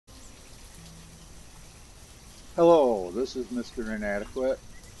Hello, this is Mr. Inadequate,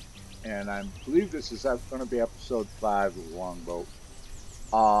 and I believe this is going to be episode 5 of Longboat.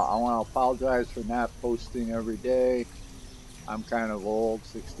 I want to apologize for not posting every day. I'm kind of old,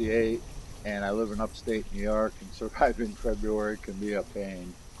 68, and I live in upstate New York, and surviving February can be a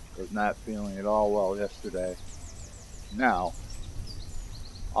pain. Was not feeling at all well yesterday. Now,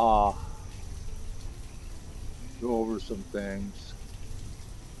 go over some things.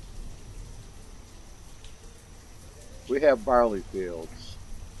 We have barley fields.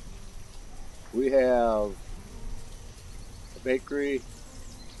 We have a bakery.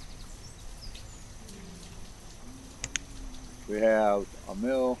 We have a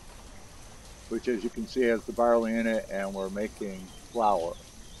mill, which as you can see has the barley in it, and we're making flour.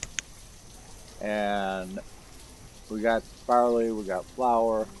 And we got barley, we got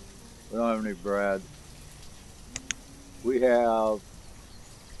flour, we don't have any bread. We have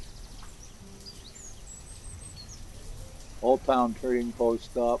Old Town Trading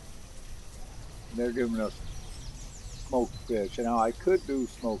Post up. They're giving us smoked fish. Now I could do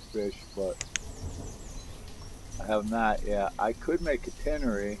smoked fish, but I have not yet. I could make a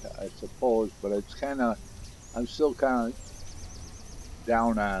tinnery, I suppose, but it's kind of, I'm still kind of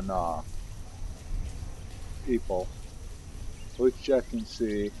down on people. Let's check and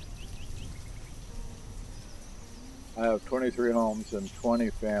see. I have 23 homes and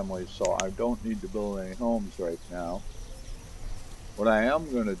 20 families, so I don't need to build any homes right now. What I am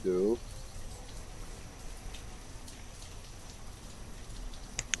going to do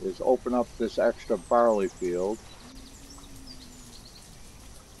is open up this extra barley field.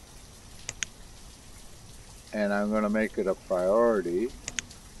 And I'm going to make it a priority.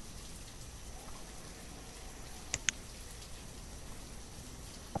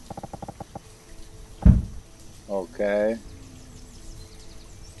 Okay.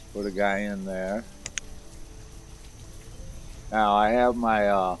 Put a guy in there. Now I have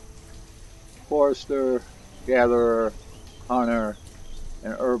my forester, gatherer, hunter,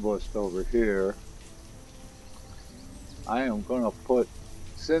 and herbalist over here. I am going to put,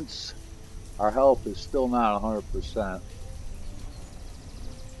 since our health is still not 100%,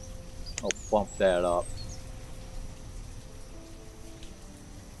 I'll bump that up.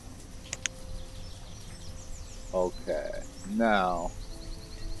 Okay, now,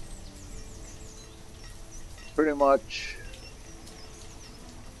 pretty much,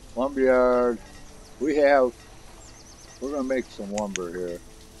 lumberyard, we're going to make some lumber here.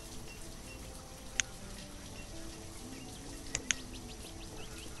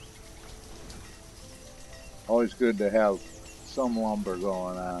 Always good to have some lumber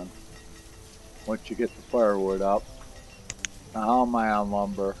going on once you get the firewood up. Now how am I on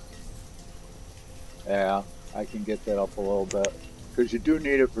lumber? Yeah, I can get that up a little bit because you do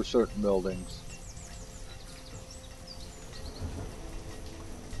need it for certain buildings.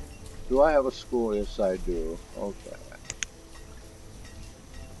 Do I have a school? Yes, I do. Okay.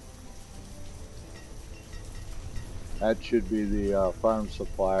 That should be the farm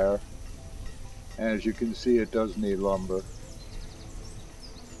supplier. And as you can see, it does need lumber.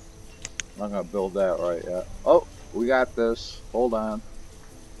 I'm not going to build that right yet. Oh, we got this. Hold on.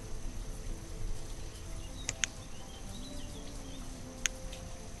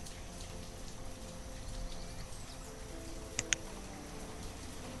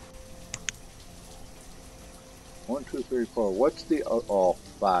 One, two, three, four. What's the... Oh,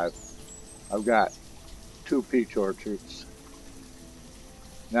 5. I've got 2 peach orchards.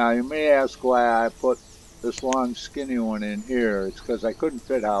 Now you may ask why I put this long skinny one in here. It's because I couldn't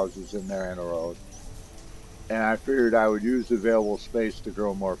fit houses in there in a road. And I figured I would use the available space to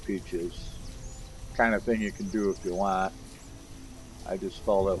grow more peaches. Kind of thing you can do if you want. I just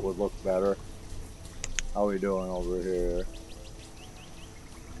felt it would look better. How we doing over here?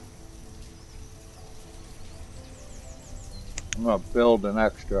 I'm going to build an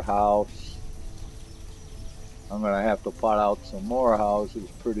extra house. I'm going to have to plot out some more houses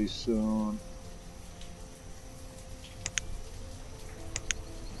pretty soon.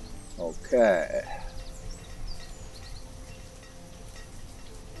 Okay.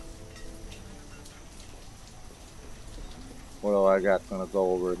 What do I got going to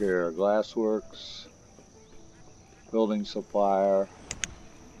go over here? Glassworks, building supplier,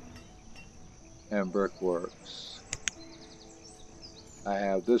 and brickworks. I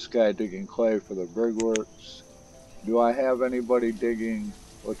have this guy digging clay for the brickworks. Do I have anybody digging?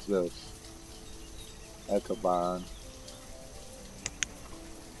 What's this? That's a barn.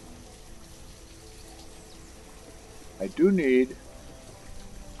 I do need...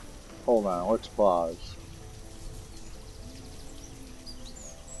 Hold on, let's pause.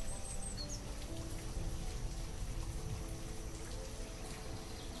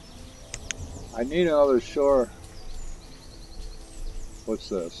 I need another shore. What's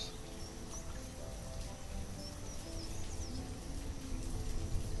this?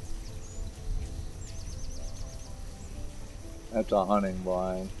 That's a hunting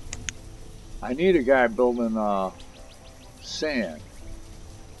blind. I need a guy building sand.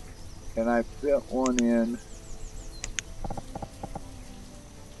 Can I fit one in?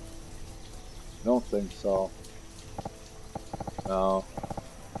 Don't think so. No.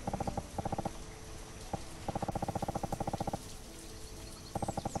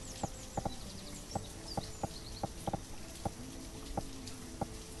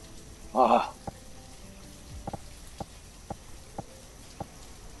 Ah.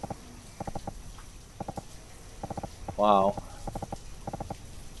 Wow.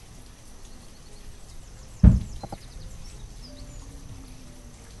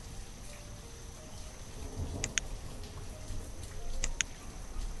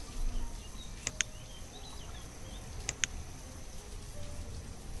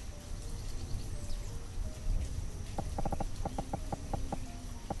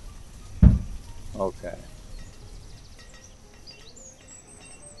 Okay.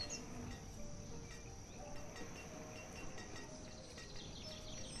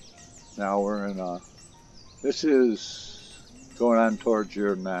 Now we're in this is going on towards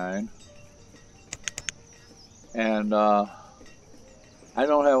year 9. And I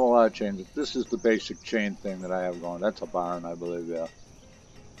don't have a lot of chains. This is the basic chain thing that I have going. That's a barn, I believe, yeah.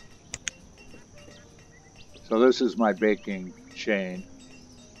 So this is my baking chain.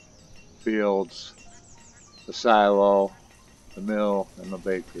 Fields, the silo, the mill, and the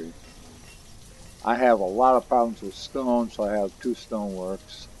bakery. I have a lot of problems with stone, so I have 2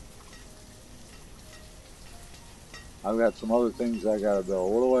 stoneworks. I've got some other things I gotta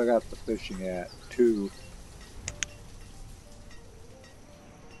build. What do I got the fishing at? 2.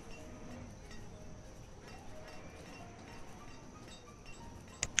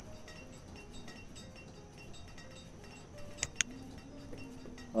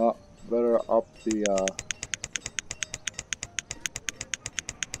 Oh, better up the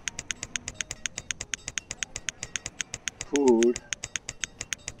food.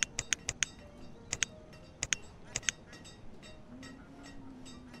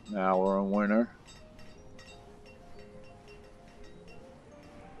 Now we're in winter.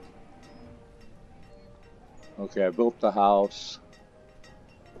 Okay, I built the house.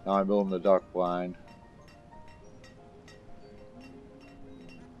 Now I'm building the duck blind.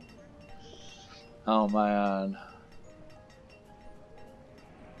 How am I on?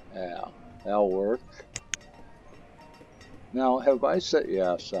 Yeah, that'll work. Now, have I said?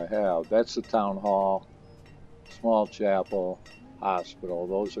 Yes, I have. That's the town hall, small chapel, hospital.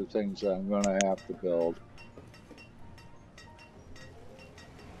 Those are things that I'm going to have to build.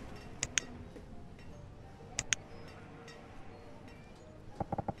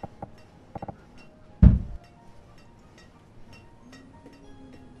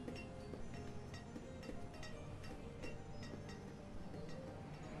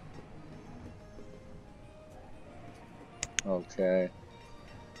 Okay.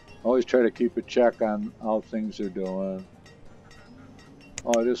 Always try to keep a check on how things are doing.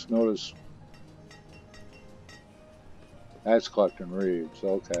 Oh, I just noticed that's collecting reeds.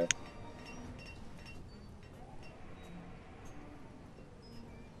 Okay.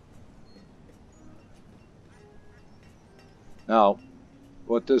 Now,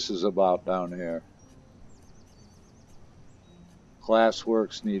 what this is about down here.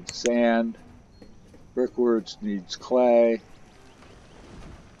 Glassworks needs sand. Brickworks needs clay.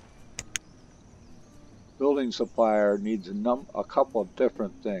 Building supplier needs a couple of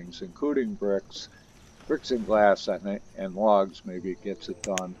different things, including bricks. Bricks and glass and logs maybe gets it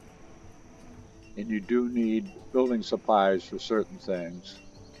done. And you do need building supplies for certain things.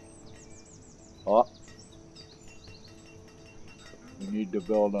 Oh, we need to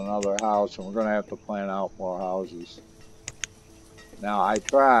build another house, and we're going to have to plan out more houses. Now I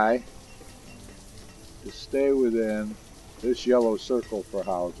try to stay within this yellow circle for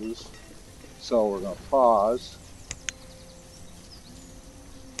houses. So we're going to pause.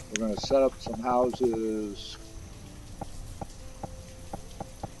 We're going to set up some houses.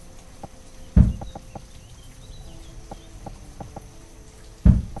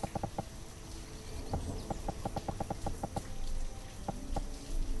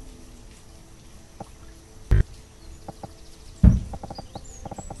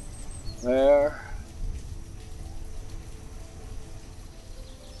 There.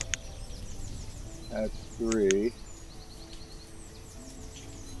 That's 3.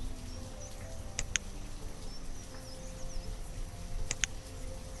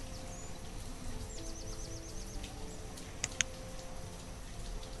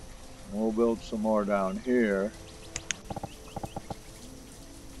 build some more down here.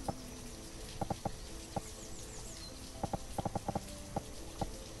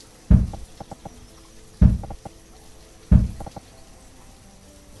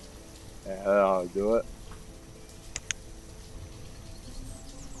 Yeah, that'll do it.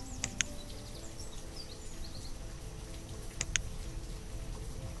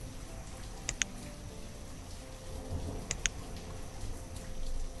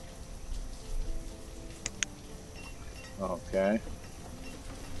 Okay.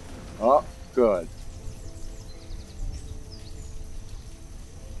 Oh, good.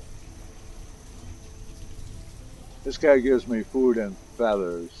 This guy gives me food and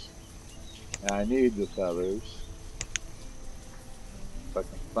feathers. And I need the feathers. If I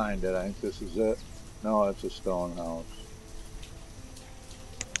can find it, I think this is it. No, it's a stone house.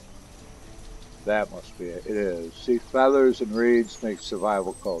 That must be it. It is. See, feathers and reeds make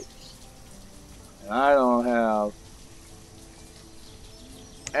survival coats. And I don't have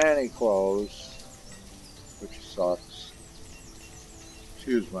any clothes, which sucks.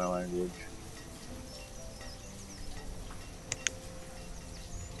 Excuse my language.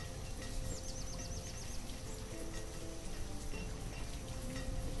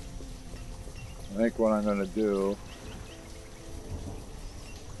 I think what I'm going to do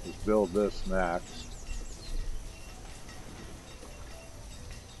is build this next.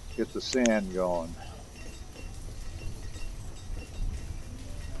 Get the sand going.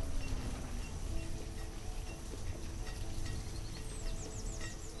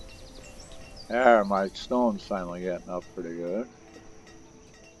 There, my stone's finally getting up pretty good.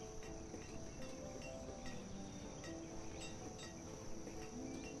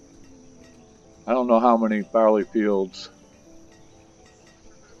 I don't know how many barley fields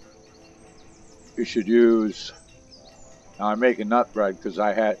you should use. Now I'm making nut bread because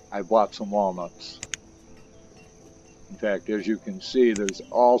I bought some walnuts. In fact, as you can see, there's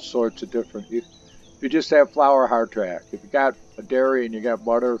all sorts of different. If you just have flour, hardtack. If you got a dairy and you got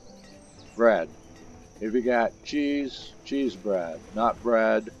butter, bread. If you got cheese, cheese bread, nut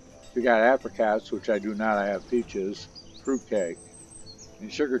bread. If you got apricots, which I do not, I have peaches, fruit cake,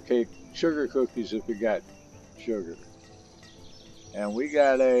 and sugar cookies if you got sugar. And we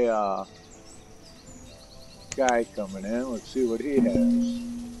got a guy coming in. Let's see what he has.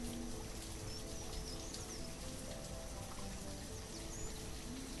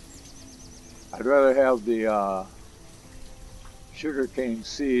 I'd rather have the sugarcane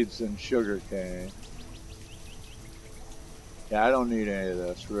seeds than sugarcane. Yeah, I don't need any of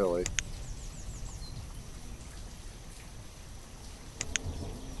this, really.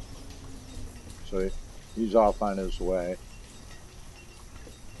 So he's off on his way.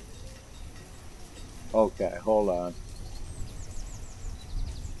 Okay, hold on.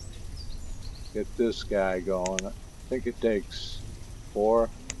 Get this guy going. I think it takes 4.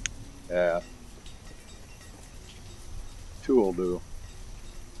 Yeah. 2 will do.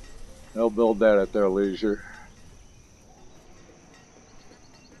 They'll build that at their leisure.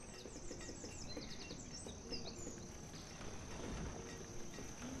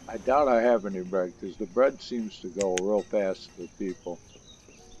 I doubt I have any bread because the bread seems to go real fast for people.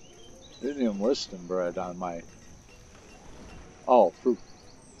 I didn't even list them bread on my... Oh, fruit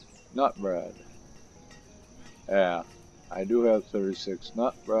nut bread. Yeah, I do have 36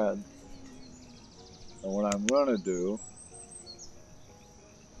 nut bread. And what I'm going to do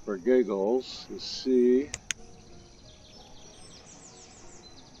for giggles is see...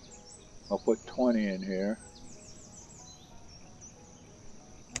 I'll put 20 in here.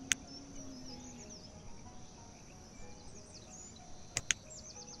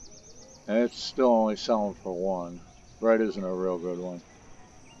 And it's still only selling for 1. Bread isn't a real good one.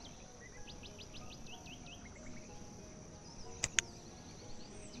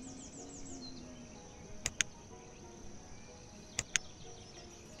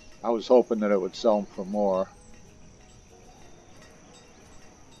 I was hoping that it would sell for more.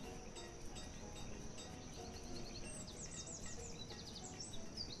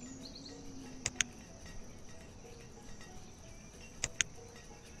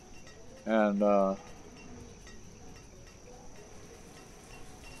 And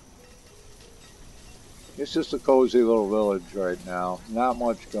it's just a cozy little village right now. Not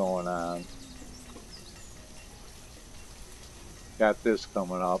much going on. Got this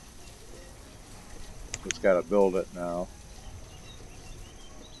coming up. Just got to build it now.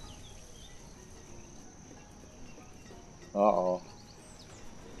 Uh-oh.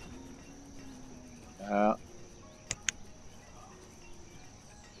 Yeah.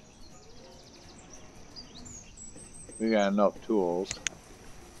 We got enough tools.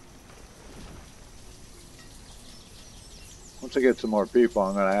 once I get some more people,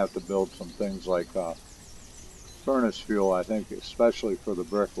 I'm going to have to build some things like furnace fuel, I think, especially for the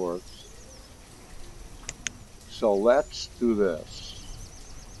brickworks. So let's do this.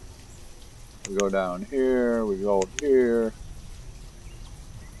 We go down here, we go here.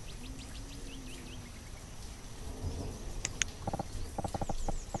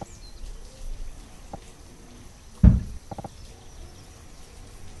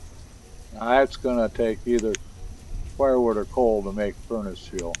 Now that's going to take either firewood or coal to make furnace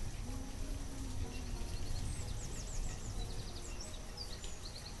fuel.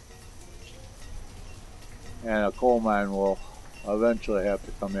 And a coal mine will eventually have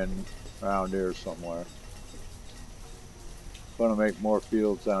to come in around here somewhere. Going to make more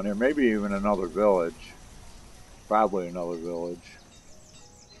fields down here, maybe even another village. Probably another village.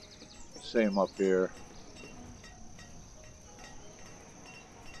 Same up here.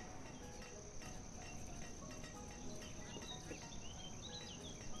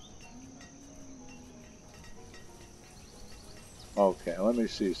 Okay, let me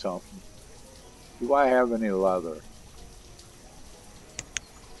see something. Do I have any leather?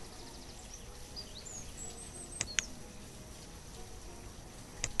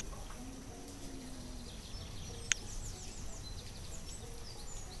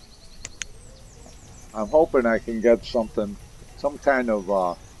 I'm hoping I can get something, some kind of,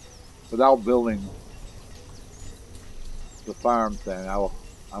 without building the farm thing,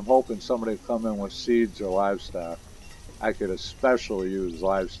 I'm hoping somebody will come in with seeds or livestock. I could especially use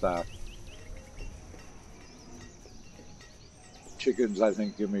livestock. Chickens, I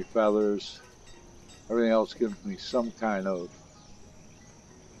think, give me feathers. Everything else gives me some kind of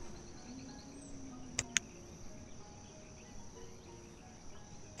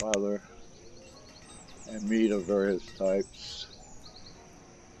leather and meat of various types.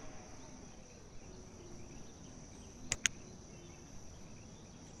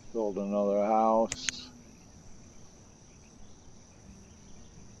 Build another house.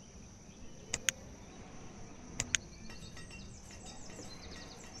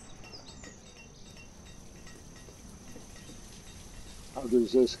 How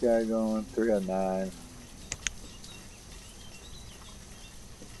good's this guy going? 3 of 9.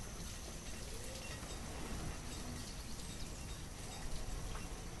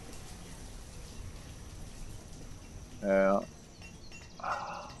 Yeah.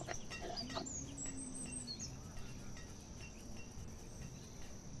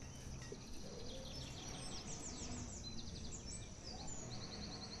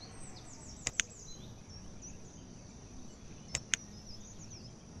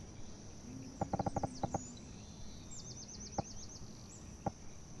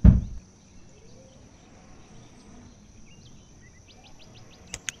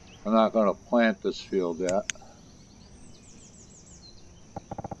 I'm not going to plant this field yet.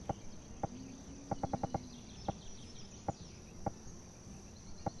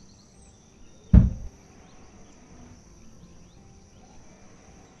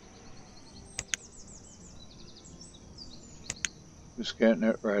 Just getting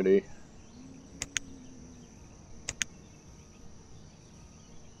it ready.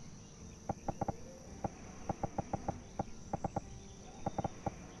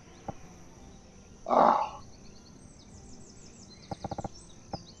 Ah.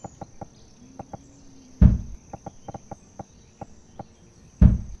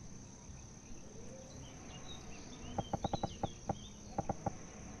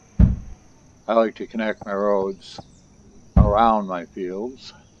 I like to connect my roads around my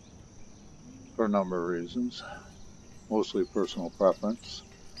fields for a number of reasons, mostly personal preference.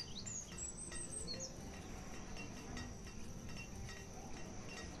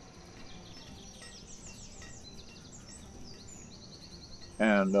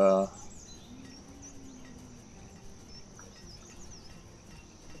 And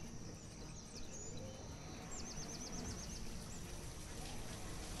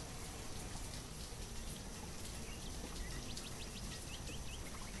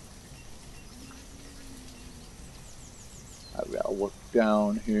I've got to look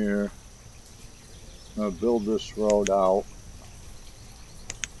down here. I'm going to build this road out.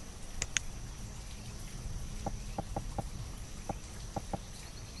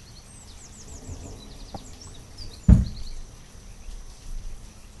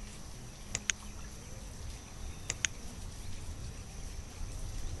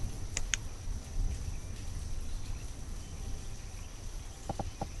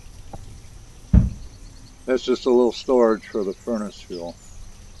 That's just a little storage for the furnace fuel.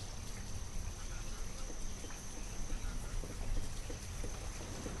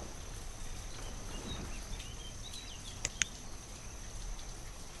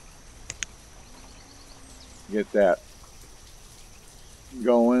 Get that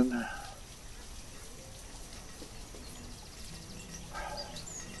going.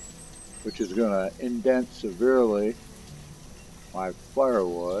 Which is going to indent severely my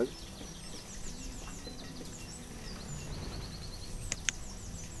firewood.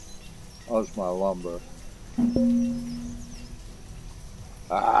 How's my lumber?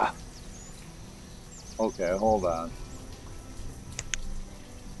 Ah! Okay, hold on.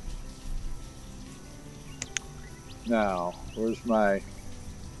 Now, where's my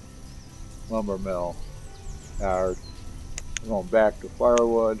lumber mill yard? We're going back to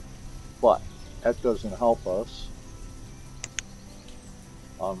firewood, but that doesn't help us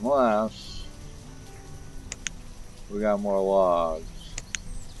unless we got more logs.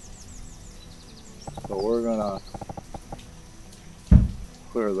 So we're gonna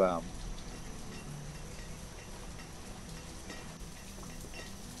clear them.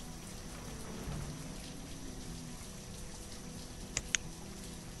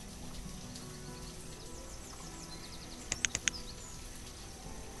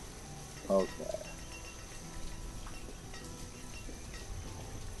 Okay.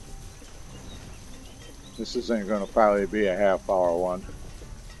 This isn't gonna probably be a half-hour one.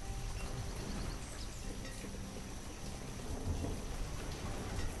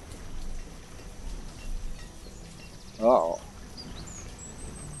 Uh-oh.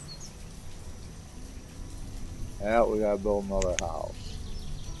 Yeah, we gotta build another house.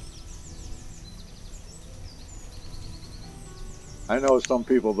 I know some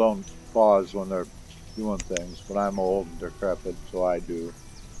people don't pause when they're doing things, but I'm old and decrepit, so I do.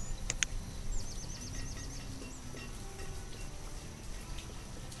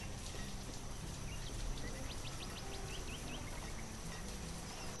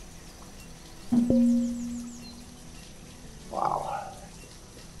 Wow.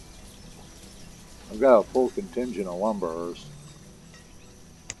 I've got a full contingent of lumberers.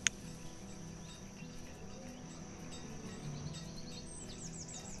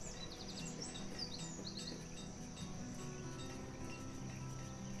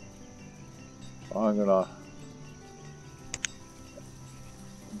 I'm gonna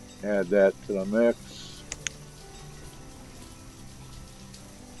add that to the mix.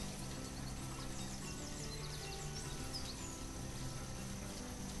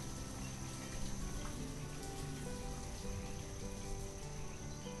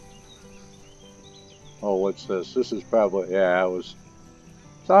 Oh, what's this? This is probably, yeah, I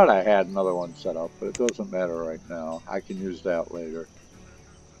thought I had another one set up, but it doesn't matter right now. I can use that later.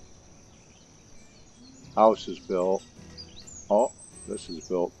 House is built. Oh, this is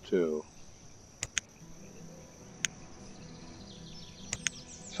built too.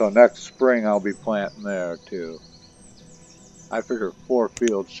 So next spring I'll be planting there too. I figure 4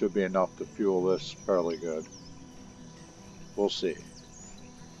 fields should be enough to fuel this fairly good. We'll see.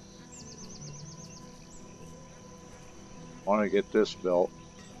 Want to get this built.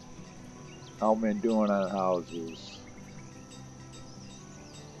 How am I doing on houses?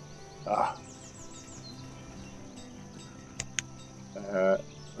 Ah.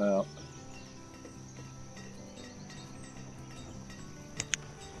 Well.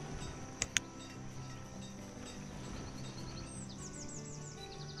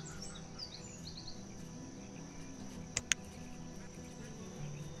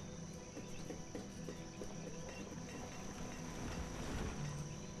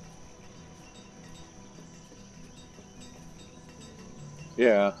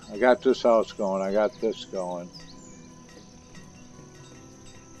 Yeah, I got this house going. I got this going.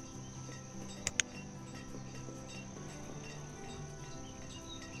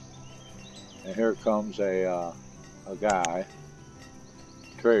 And here comes a guy,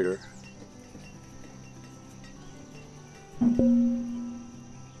 trader.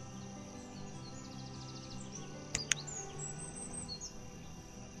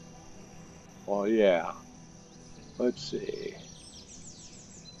 Well, yeah. Let's see.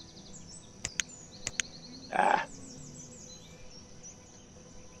 Ah.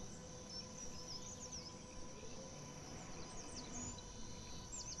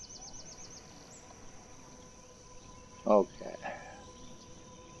 Okay.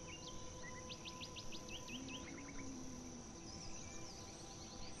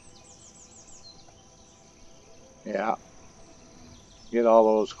 Yeah. Get all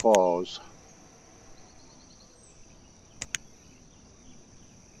those clothes.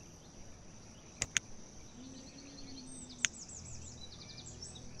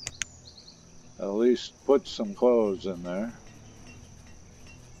 At least put some clothes in there.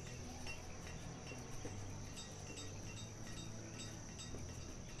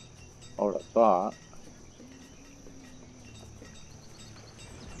 I would have thought.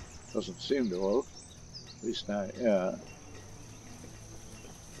 Doesn't seem to have. At least not yet.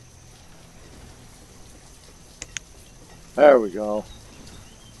 There we go.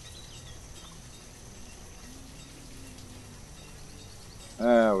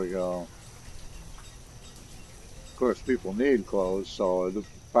 There we go. Of course, people need clothes, so it'll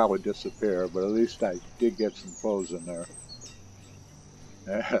probably disappear, but at least I did get some clothes in there.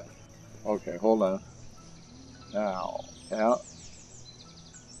 Okay, hold on. Now, yeah,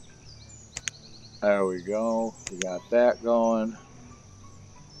 there we go. We got that going.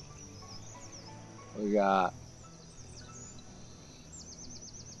 We got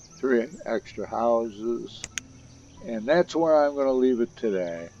 3 extra houses. And that's where I'm going to leave it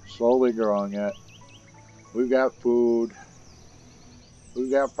today. Slowly growing it. We've got food. We've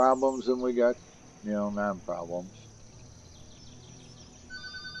got problems and we got, non-problems.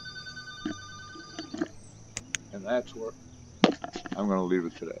 And that's where I'm going to leave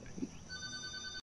it today.